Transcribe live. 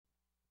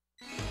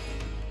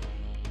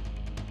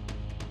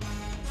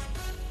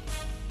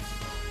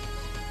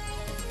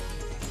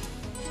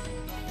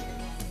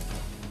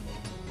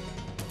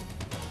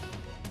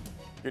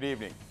Good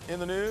evening. In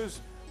the news,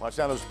 Los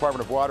Angeles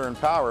Department of Water and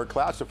Power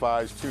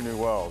classifies 2 new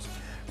wells.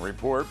 A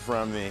report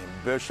from the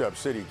Bishop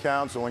City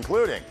Council,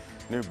 including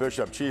new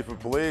Bishop Chief of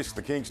Police,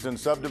 the Kingston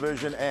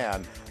Subdivision,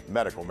 and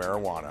medical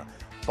marijuana.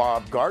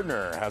 Bob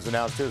Gardner has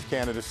announced his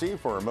candidacy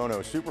for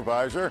Mono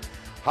Supervisor.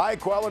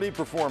 High-quality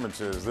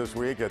performances this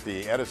week at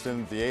the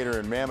Edison Theater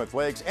in Mammoth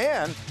Lakes,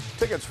 and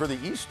tickets for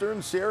the Eastern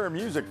Sierra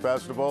Music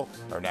Festival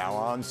are now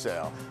on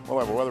sale. We'll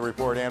have a weather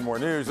report and more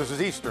news. This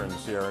is Eastern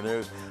Sierra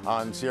News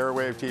on Sierra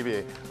Wave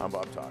TV. I'm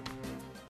Bob Todd.